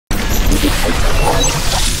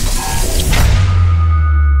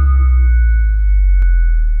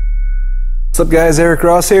What's up guys, Eric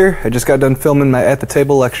Ross here. I just got done filming my At the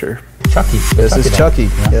Table lecture. Chucky. This is Chucky,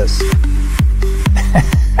 yeah. Yes.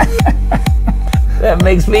 That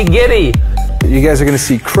makes me giddy. You guys are gonna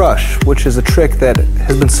see Crush, which is a trick that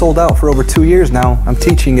has been sold out for over 2 years now. I'm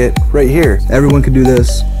teaching it right here. Everyone can do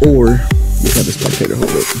this, or you have the spectator hold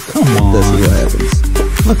it. Come on. This is what happens.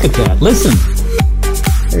 Look at that, listen.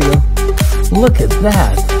 There you go. Look at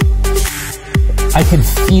that. I can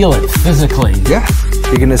feel it physically. Yeah.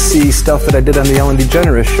 You're gonna see stuff that I did on the Ellen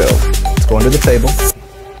Degeneres show. Let's go under the table.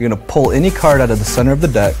 You're gonna pull any card out of the center of the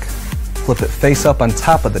deck, flip it face up on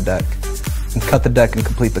top of the deck, and cut the deck and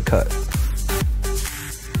complete the cut.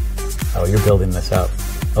 Oh, you're building this up.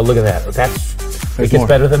 Oh, look at that. It gets more.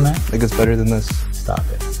 better than that? It gets better than this. Stop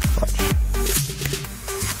it. Watch.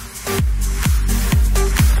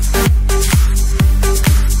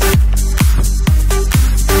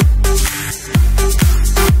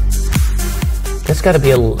 That's got to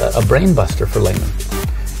be a brain buster for laymen.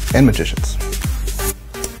 And magicians.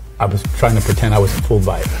 I was trying to pretend I wasn't fooled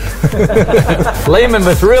by it. Laymen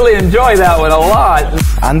must really enjoy that one a lot.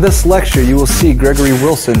 On this lecture, you will see Gregory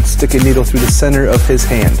Wilson stick a needle through the center of his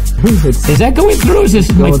hand. Is that going through? Is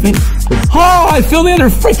this my thing? Oh, I feel the other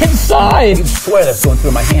freaking side. I swear that's going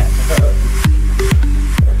through my hand.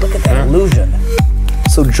 Look at that illusion.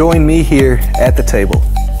 So join me here at the table.